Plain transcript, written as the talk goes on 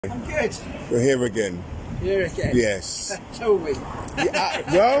I'm good. We're here again. Here again? Yes. So are we.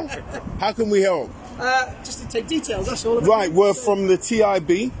 Well, how can we help? Just to take details, that's all. Right, we're from the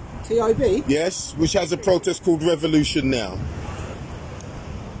TIB. TIB? Yes, which has a protest called Revolution Now.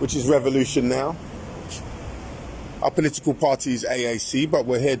 Which is Revolution Now. Our political party is AAC, but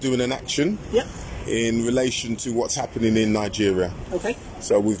we're here doing an action. Yep. In relation to what's happening in Nigeria. Okay.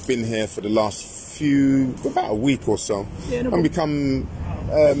 So we've been here for the last about a week or so. Yeah, no and become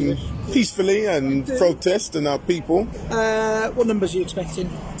peacefully and protest and our people. What numbers are you expecting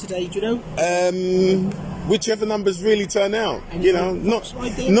today, do you know? Whichever numbers really turn out, and you know, not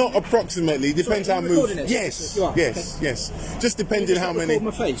approximately. Depends how move. Yes, yes, okay. Yes. Just depending how many.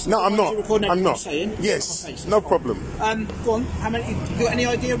 My face. No, I'm not. I'm not. Saying. Yes, no problem. Go on. How many? You got any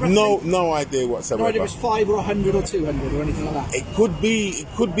idea? Roughly? No idea whatsoever. No idea. If it's 5 or 100 or 200 or anything like that. It could be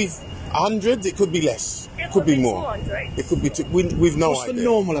 100. It could be less. It could be more. 200. It could be. We've no idea. What's the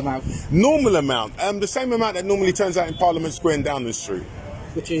normal amount? Normal amount. The same amount that normally turns out in Parliament Square and Downing Street.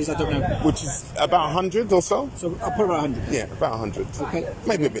 Which is, I don't know. Which is about 100 or so. So I'll put about 100. Yeah, about 100. Okay.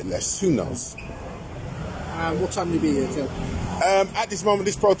 Maybe a bit less. Who knows? What time will you be here till? At this moment,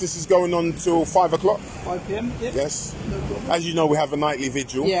 this protest is going on till 5 o'clock. 5 p.m. Yeah. Yes. No problem. As you know, we have a nightly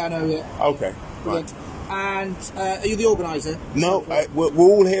vigil. Yeah, I know. Yeah. Okay. Brilliant. Right. And are you the organiser? No, we're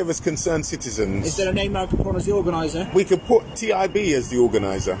all here as concerned citizens. Is there a name I can put on as the organiser? We could put TIB as the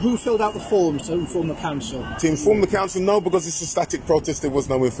organiser. Who filled out the forms to inform the council? To inform the council, no, because it's a static protest. There was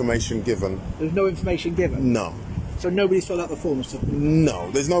no information given. There's no information given? No. So nobody's filled out the forms? No,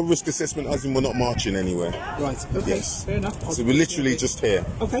 there's no risk assessment as in we're not marching anywhere. Right, okay, yes. Fair enough. So we're literally just here,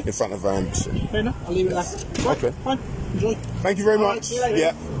 in front of our embassy. Fair enough, I'll leave it at that. Right, okay. Fine, enjoy. Thank you very much. Right, see you later.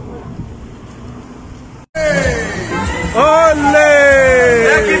 Yeah. Ole!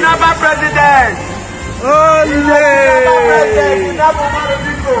 The kidnapper president! Ole! The kidnapper president! Kidnapper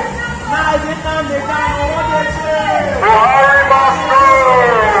Marubico! Now the time they come, what they say? Buhari must go!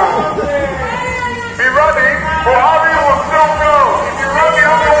 Be running, Buhari will still go. If you run the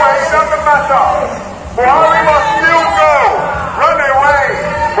other way, it doesn't matter. Buhari must still go. Run away.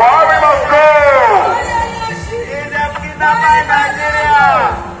 Buhari must go. In the kidnapper in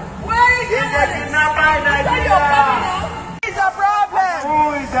Nigeria! In the kidnapper in Nigeria!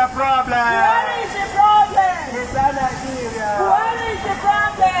 Who is the problem? What is the problem? Inside Nigeria. What is the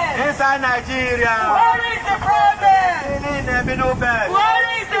problem? Inside Nigeria. What is the problem? In the middle bed. What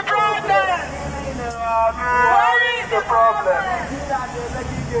is the problem? What is the problem?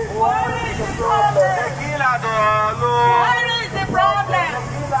 What is the problem? What is the problem?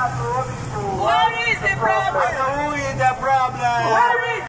 What is the problem? Who is the problem? What is